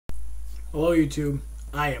Hello YouTube,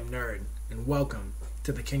 I am Nerd, and welcome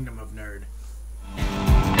to the Kingdom of Nerd.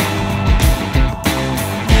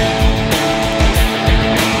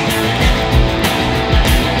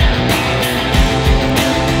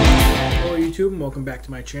 Hello YouTube, and welcome back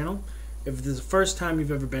to my channel. If this is the first time you've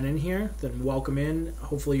ever been in here, then welcome in.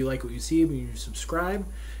 Hopefully you like what you see and you subscribe.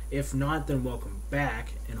 If not, then welcome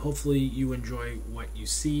back, and hopefully you enjoy what you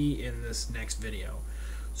see in this next video.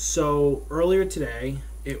 So earlier today,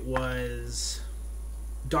 it was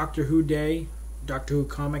Doctor Who Day, Doctor Who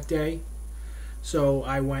Comic Day. So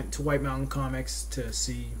I went to White Mountain Comics to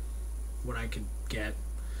see what I could get,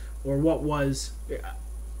 or what was.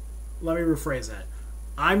 Let me rephrase that.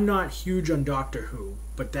 I'm not huge on Doctor Who,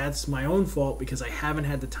 but that's my own fault because I haven't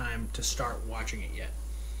had the time to start watching it yet.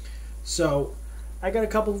 So I got a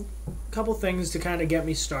couple things to kind of get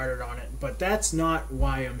me started on it, but that's not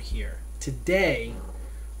why I'm here. Today,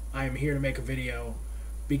 I am here to make a video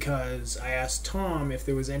because I asked Tom if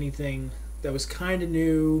there was anything that was kind of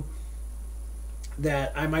new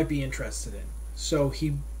that I might be interested in. So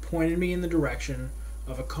he pointed me in the direction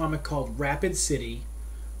of a comic called Rapid City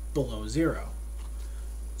Below Zero.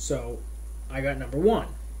 So I got number 1.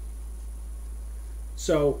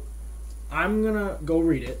 So I'm gonna go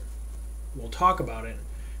read it, we'll talk about it,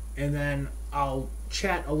 and then I'll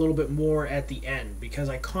chat a little bit more at the end because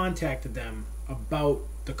I contacted them about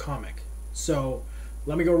the comic. So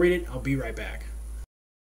let me go read it, I'll be right back.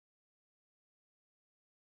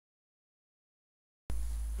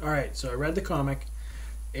 Alright, so I read the comic.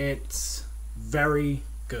 It's very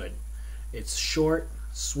good. It's short,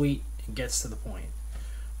 sweet, and gets to the point.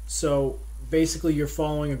 So basically you're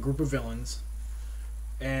following a group of villains,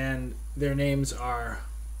 and their names are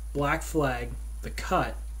Black Flag, The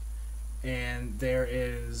Cut, and there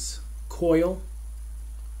is Coil,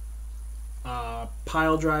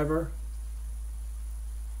 Pile Driver,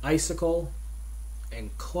 Icicle,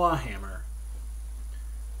 and Clawhammer.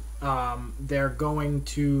 They're going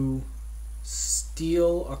to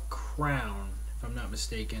steal a crown, if I'm not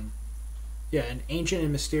mistaken. Yeah, an ancient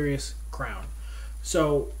and mysterious crown.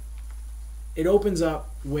 So it opens up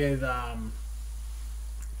with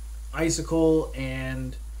Icicle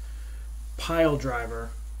and Pile Driver.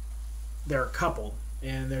 They're a couple,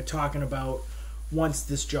 and they're talking about once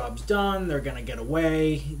this job's done, they're going to get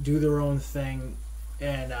away, do their own thing.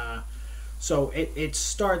 And so it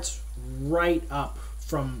starts right up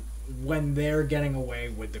from when they're getting away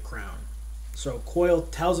with the crown. So Coil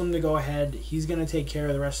tells him to go ahead. He's going to take care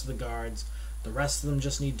of the rest of the guards. The rest of them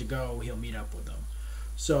just need to go. He'll meet up with them.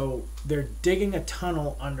 So they're digging a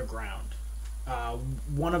tunnel underground.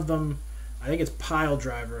 One of them, I think it's Pile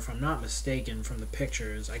Driver, if I'm not mistaken from the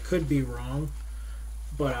pictures. I could be wrong.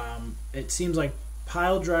 But it seems like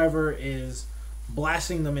Pile Driver is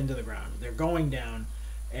blasting them into the ground. They're going down,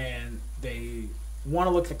 and they want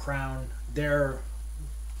to look at the crown. They're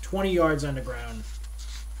 20 yards underground.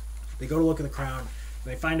 They go to look at the crown,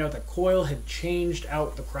 and they find out that Coil had changed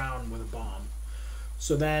out the crown with a bomb.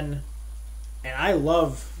 So then, and I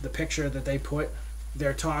love the picture that they put.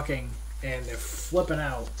 They're talking, and they're flipping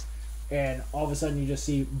out, and all of a sudden you just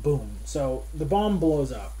see boom. So the bomb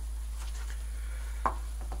blows up.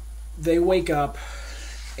 They wake up,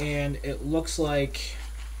 and it looks like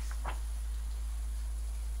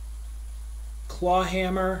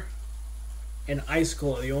Clawhammer and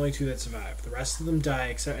Icicle are the only two that survive. The rest of them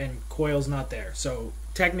die, and Coil's not there. So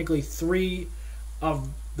technically 3 of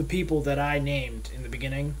the people that I named in the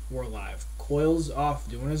beginning were alive. Coil's off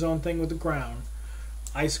doing his own thing with the crown.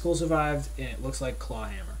 Icicle survived, and it looks like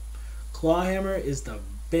Clawhammer. Clawhammer is the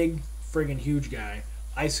big friggin' huge guy.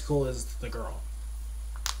 Icicle is the girl.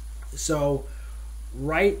 So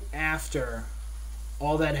right after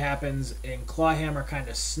all that happens, and Clawhammer kind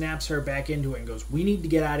of snaps her back into it and goes, "We need to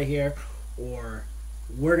get out of here, or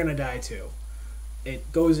we're gonna die too."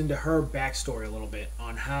 It goes into her backstory a little bit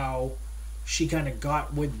on how she kind of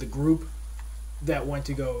got with the group that went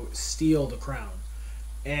to go steal the crown.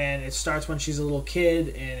 And it starts when she's a little kid,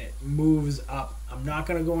 and it moves up. I'm not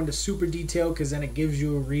going to go into super detail because then it gives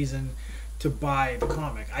you a reason to buy the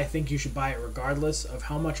comic. I think you should buy it regardless of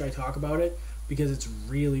how much I talk about it because it's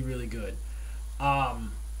really, really good. And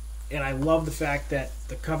I love the fact that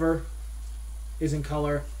the cover is in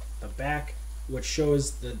color. The back, which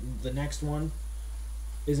shows the next one,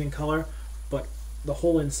 is in color, but the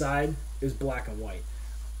whole inside is black and white.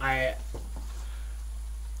 I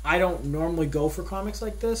don't normally go for comics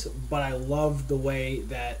like this, but I love the way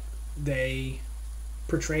that they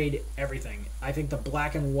portrayed everything. I think the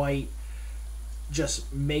black and white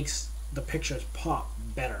just makes the pictures pop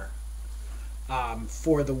better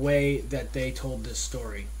for the way that they told this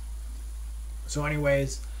story. So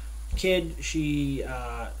anyways, kid. She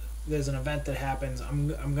there's an event that happens. I'm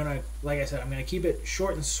gonna, like I said, I'm gonna keep it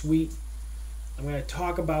short and sweet. I'm gonna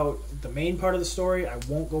talk about the main part of the story. I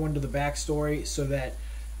won't go into the backstory, so that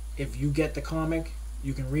if you get the comic,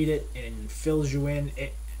 you can read it and it fills you in.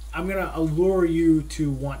 I'm gonna allure you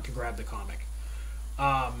to want to grab the comic,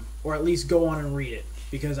 or at least go on and read it,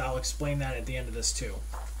 because I'll explain that at the end of this too.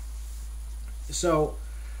 So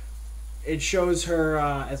it shows her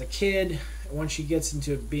as a kid. Once she gets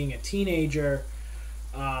into being a teenager,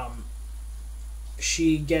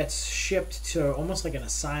 she gets shipped to almost like an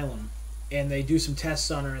asylum, and they do some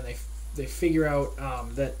tests on her, and they figure out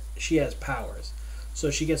that she has powers.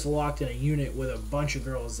 So she gets locked in a unit with a bunch of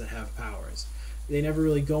girls that have powers. They never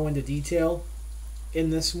really go into detail in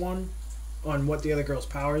this one on what the other girls'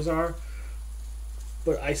 powers are,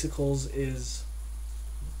 but Icicles is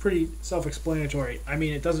pretty self-explanatory. I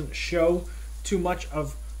mean, it doesn't show too much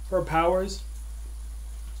of her powers,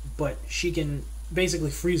 but she can basically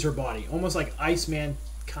freeze her body, almost like Iceman,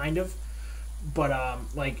 kind of. But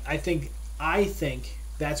like I think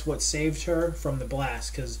that's what saved her from the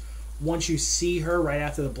blast, because once you see her right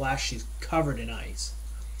after the blast, she's covered in ice.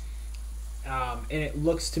 And it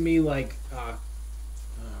looks to me like what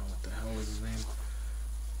the hell was his name?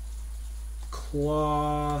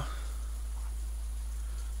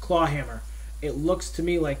 Clawhammer. It looks to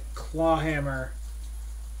me like Clawhammer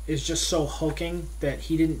is just so hulking that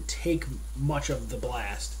he didn't take much of the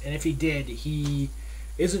blast. And if he did, he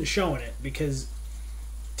isn't showing it, because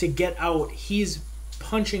to get out, he's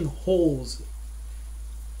punching holes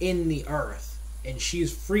in the earth, and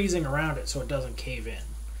she's freezing around it so it doesn't cave in.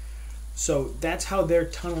 So that's how they're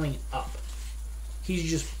tunneling up. He's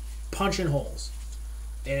just punching holes.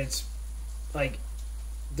 And it's like,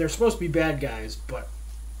 they're supposed to be bad guys, but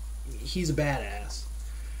he's a badass.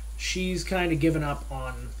 She's kind of given up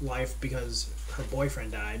on life because her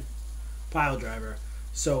boyfriend died, pile driver.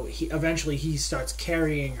 So eventually he starts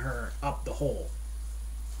carrying her up the hole.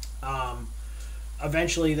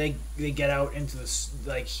 Eventually they get out into this,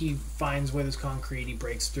 like, he finds where there's concrete, he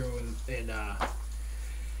breaks through, and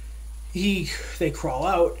they crawl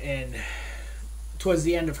out, and towards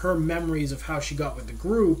the end of her memories of how she got with the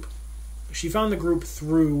group, she found the group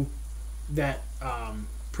through that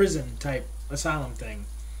prison type asylum thing.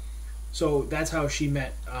 So that's how she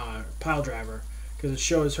met Pile Driver, because it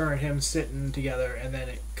shows her and him sitting together, and then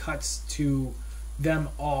it cuts to them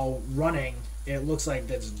all running, and it looks like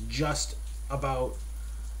that's just about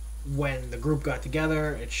when the group got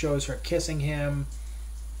together. It shows her kissing him,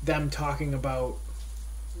 them talking about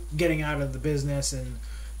getting out of the business and,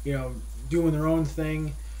 you know, doing their own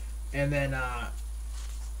thing, and then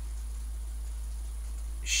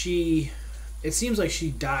it seems like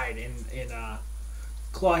she died in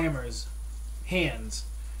Clawhammer's hands,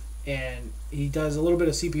 and he does a little bit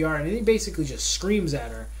of CPR, and he basically just screams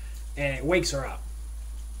at her, and it wakes her up.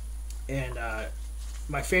 And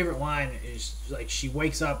my favorite line is, like, she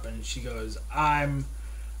wakes up and she goes, I'm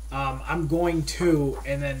going to,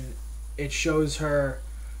 and then it shows her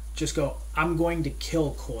just go, I'm going to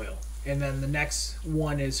kill Coil. And then the next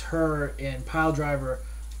one is her and Pile Driver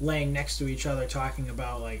laying next to each other talking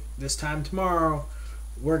about, like, this time tomorrow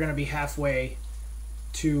we're going to be halfway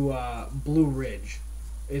to Blue Ridge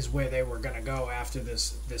is where they were going to go after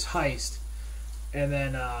this heist. And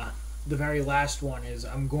then the very last one is,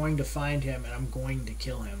 I'm going to find him and I'm going to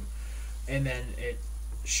kill him. And then it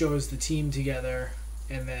shows the team together,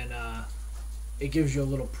 and then it gives you a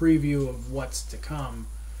little preview of what's to come.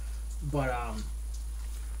 But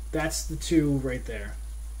that's the two right there.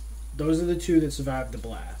 Those are the two that survived the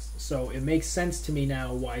blast. So it makes sense to me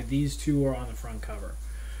now why these two are on the front cover.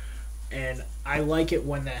 And I like it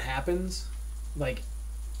when that happens. Like,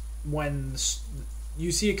 when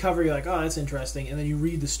you see a cover, you're like, oh, that's interesting. And then you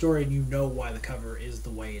read the story and you know why the cover is the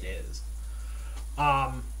way it is.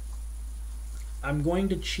 I'm going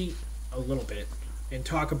to cheat a little bit and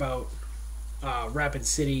talk about Rapid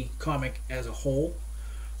City comic as a whole.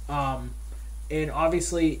 And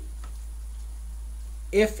obviously,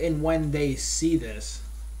 if and when they see this,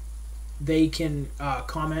 they can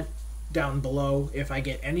comment down below if I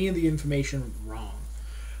get any of the information wrong.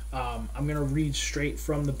 I'm going to read straight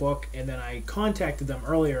from the book, and then I contacted them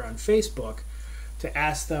earlier on Facebook to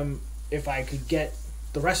ask them if I could get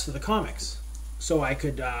the rest of the comics so I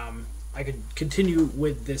could continue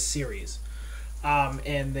with this series.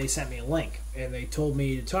 And they sent me a link, and they told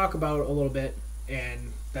me to talk about it a little bit,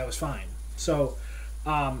 and that was fine. So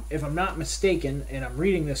if I'm not mistaken, and I'm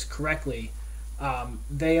reading this correctly,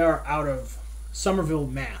 they are out of Somerville,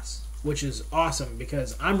 Mass, which is awesome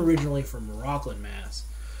because I'm originally from Rockland, Mass.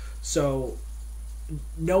 So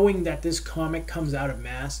knowing that this comic comes out of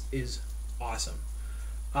Mass is awesome.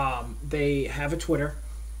 They have a Twitter,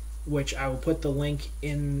 which I will put the link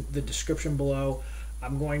in the description below.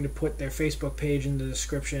 I'm going to put their Facebook page in the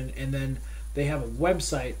description, and then they have a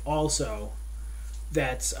website also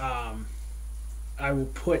that's I will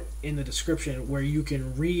put in the description where you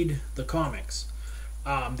can read the comics.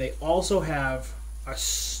 They also have a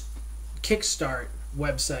Kickstart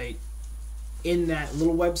website. In that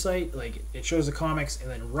little website, like, it shows the comics,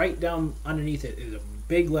 and then right down underneath it is a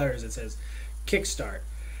big letters that says Kickstart.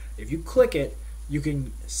 If you click it, you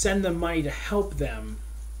can send them money to help them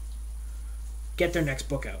get their next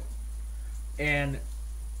book out. And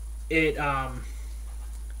it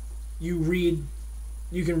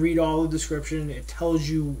you can read all the description. It tells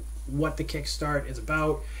you what the Kickstart is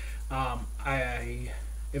about.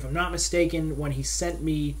 If I'm not mistaken, when he sent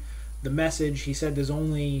me the message, he said there's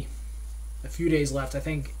only a few days left. I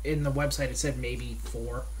think in the website it said maybe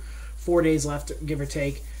 4 days left, give or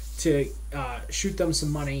take, to shoot them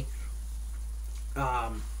some money.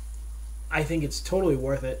 I think it's totally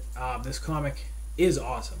worth it. This comic is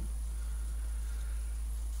awesome.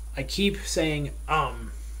 I keep saying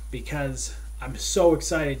because I'm so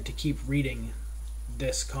excited to keep reading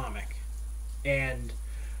this comic. And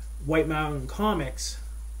White Mountain Comics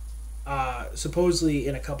supposedly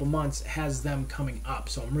in a couple months has them coming up,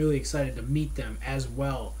 so I'm really excited to meet them as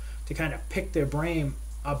well, to kind of pick their brain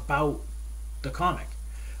about the comic.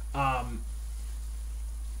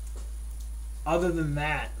 Other than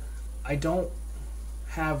that, I don't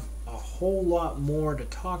have a whole lot more to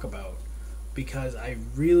talk about, because I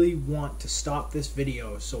really want to stop this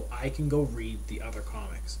video so I can go read the other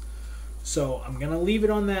comics. So I'm going to leave it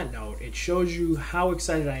on that note. It shows you how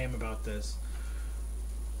excited I am about this.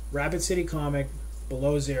 Rapid City Comic,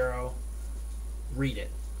 Below Zero, read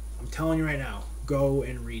it. I'm telling you right now, go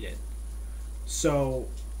and read it. So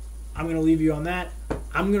I'm going to leave you on that.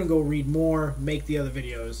 I'm going to go read more, make the other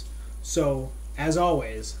videos. So, as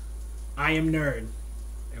always, I am Nerd,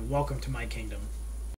 and welcome to my kingdom.